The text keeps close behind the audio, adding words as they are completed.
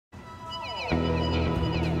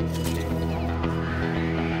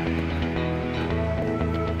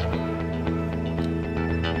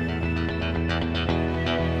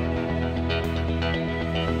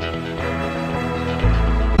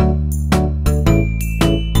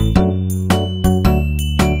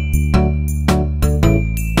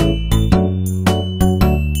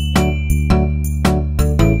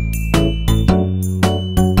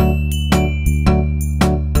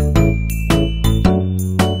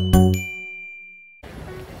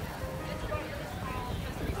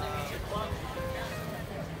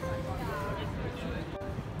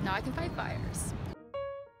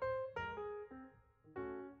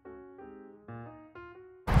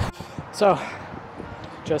So,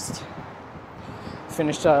 just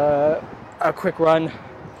finished a quick run.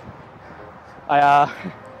 I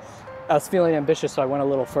was feeling ambitious, so I went a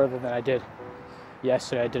little further than I did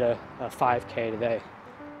yesterday. I did a 5K today,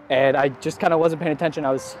 and I just kind of wasn't paying attention.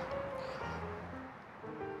 I was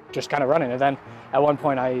just kind of running, and then at one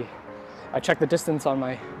point I checked the distance on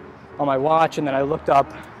my watch, and then I looked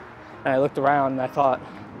up and I looked around and I thought,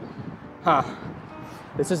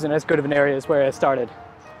 this isn't as good of an area as where I started.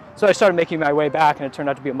 So I started making my way back, and it turned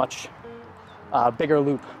out to be a much bigger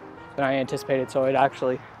loop than I anticipated. So it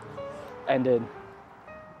actually ended,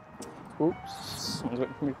 oops, someone's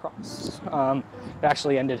waiting for me to cross. It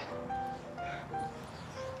actually ended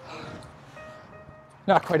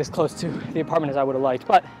not quite as close to the apartment as I would have liked,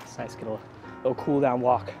 but it's nice to get a little cool down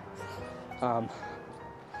walk.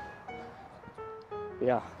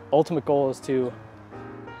 Yeah, ultimate goal is to,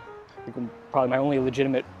 probably my only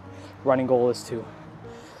legitimate running goal is to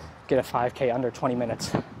get a 5K under 20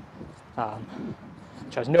 minutes, which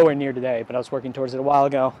I was nowhere near today, but I was working towards it a while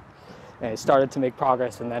ago, and it started to make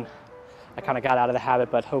progress, and then I kind of got out of the habit,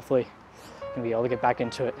 but hopefully I'm going to be able to get back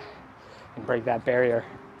into it and break that barrier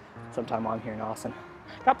sometime while I'm here in Austin.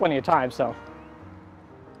 Got plenty of time, so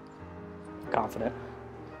I'm confident.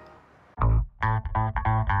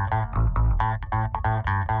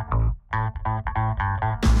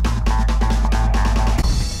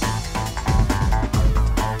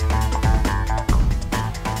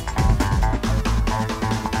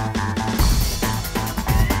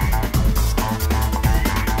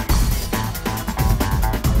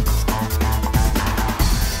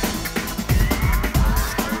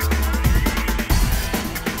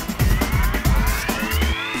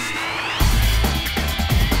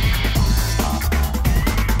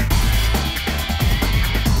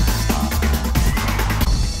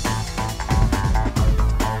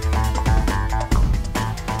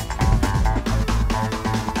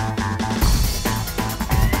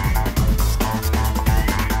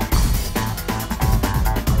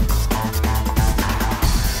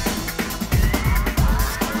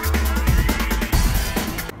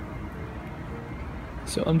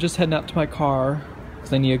 So I'm just heading out to my car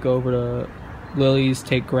because I need to go over to Lilly's,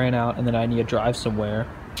 take Grant out, and then I need to drive somewhere.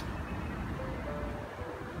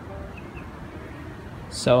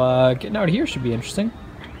 So getting out of here should be interesting.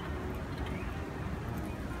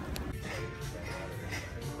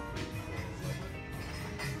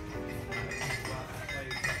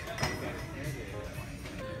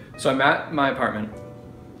 So I'm at my apartment.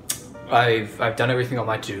 I've done everything on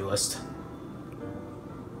my to-do list.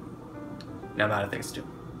 Now I'm out of things to do.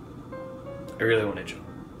 I really want to jump.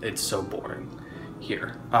 It's so boring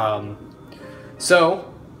here.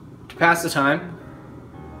 So to pass the time,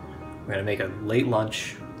 I'm gonna make a late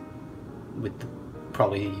lunch with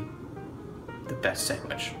probably the best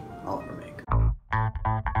sandwich I'll ever make.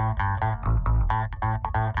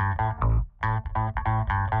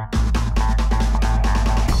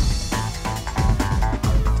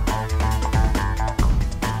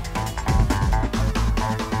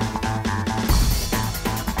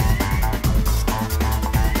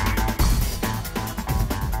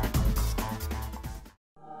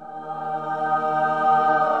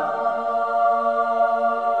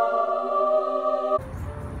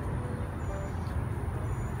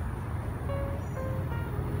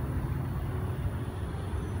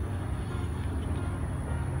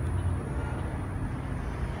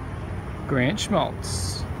 Grant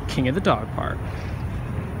Schmaltzy, king of the dog park.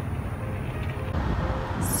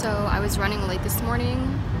 So I was running late this morning,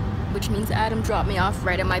 which means Adam dropped me off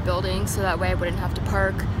right at my building so that way I wouldn't have to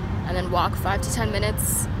park and then walk 5 to 10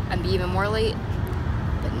 minutes and be even more late.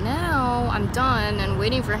 But now I'm done and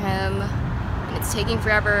waiting for him, and it's taking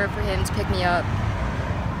forever for him to pick me up.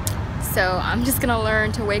 So I'm just gonna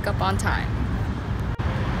learn to wake up on time.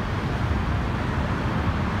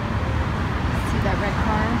 See that red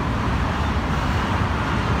car?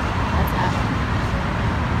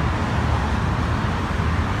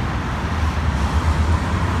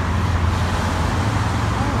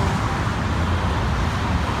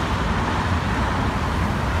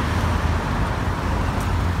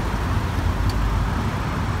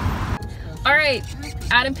 Alright,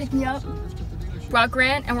 Adam picked me up, brought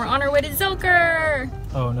Grant, and we're on our way to Zilker!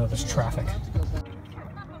 Oh no, there's traffic.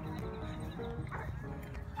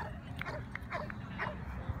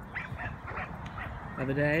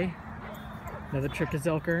 Another day, another trip to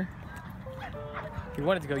Zilker. We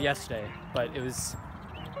wanted to go yesterday, but it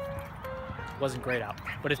wasn't great out.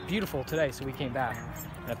 But it's beautiful today, so we came back.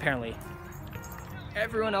 And apparently,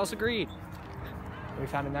 everyone else agreed. We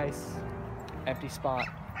found a nice, empty spot.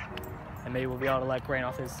 And maybe we'll be able to let Grant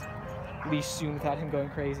off his leash soon without him going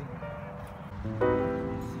crazy.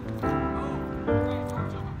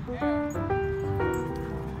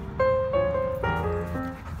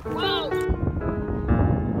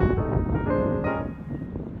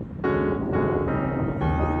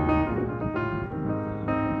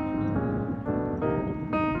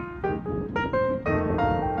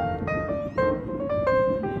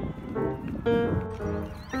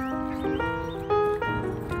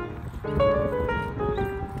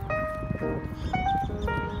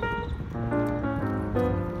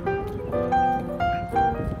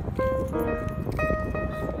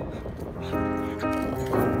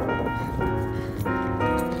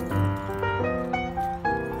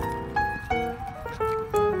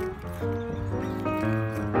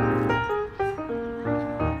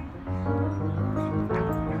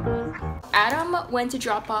 Adam went to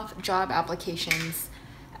drop off job applications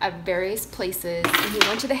at various places, and he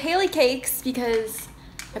went to the Haley Cakes because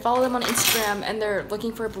I follow them on Instagram and they're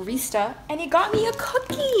looking for a barista, and he got me a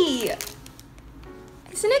cookie.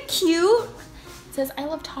 Isn't it cute? It says, I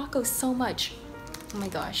love tacos so much. Oh my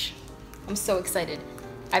gosh, I'm so excited.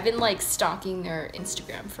 I've been like stalking their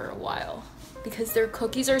Instagram for a while because their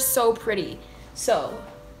cookies are so pretty. So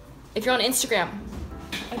if you're on Instagram,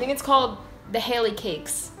 I think it's called the Haley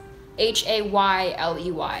Cakes. Hayley.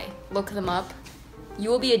 Look them up. You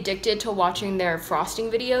will be addicted to watching their frosting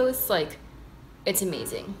videos. Like, it's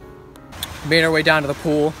amazing. Made our way down to the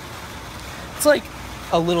pool. It's like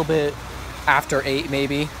a little bit after 8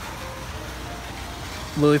 maybe.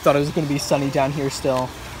 Lily thought it was going to be sunny down here still.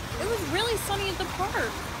 It was really sunny at the park.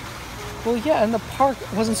 Well, yeah, and the park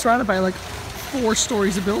wasn't surrounded by like 4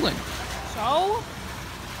 stories of building. So?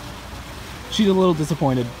 She's a little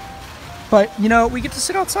disappointed. But, you know, we get to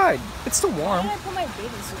sit outside. It's still warm. Why did I put my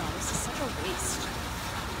bathing suit on? This is such a waste.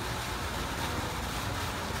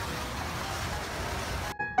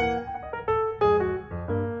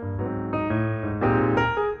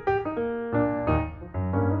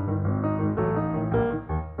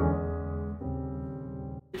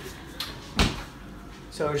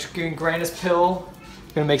 So just giving Grant his pill.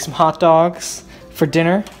 Gonna make some hot dogs for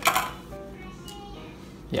dinner.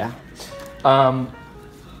 Yeah.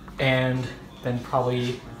 And then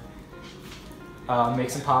probably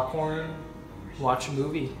make some popcorn, watch a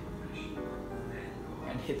movie,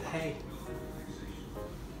 and hit the hay.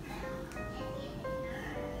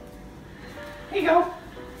 Here you go.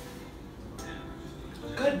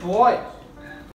 Good boy.